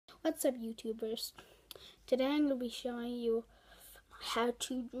What's up, YouTubers? Today I'm going to be showing you how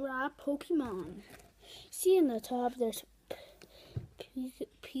to draw Pokemon. See in the top there's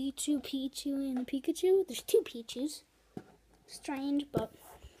Pichu, and Pikachu. There's two Pichus. Strange, but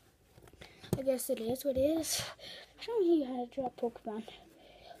I guess it is what it is. I'm showing you how to draw Pokemon.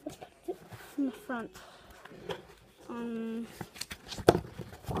 Let's put it in the front.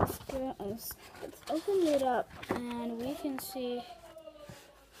 Let's open it up and we can see.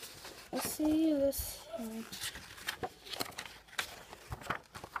 Let's see this here.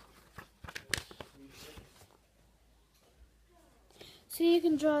 So you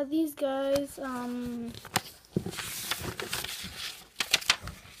can draw these guys.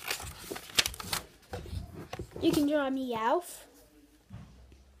 You can draw Meowth.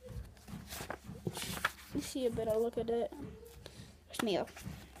 You see a better look at it. There's Meowth.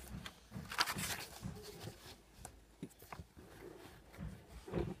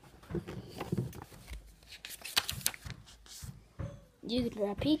 You can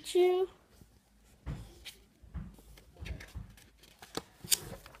draw Pichu.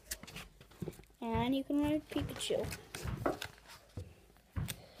 And you can write Pikachu.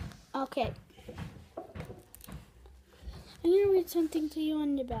 Okay. I'm going to read something to you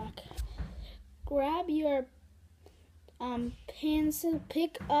on the back. Grab your pencil,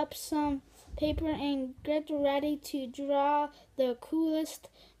 pick up some paper, and get ready to draw the coolest,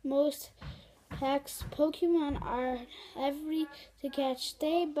 most packs. Pokemon are every to catch.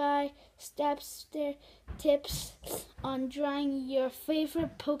 Stay by steps, tips on drawing your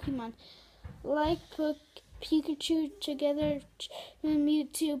favorite Pokemon. Like Pikachu together,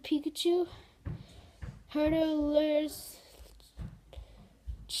 Mewtwo, Pikachu, Hurdlers,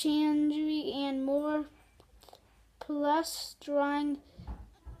 Chandri, and more. Plus, drawing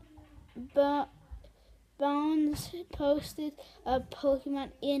bones posted a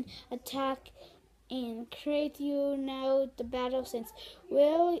Pokemon in attack and create. You know the battle sense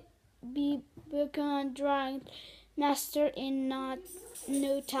will be become drawing master in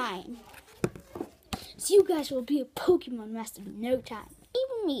no time. So you guys will be a Pokemon master in no time.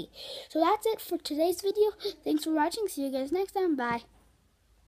 Even me. So that's it for today's video. Thanks for watching. See you guys next time. Bye.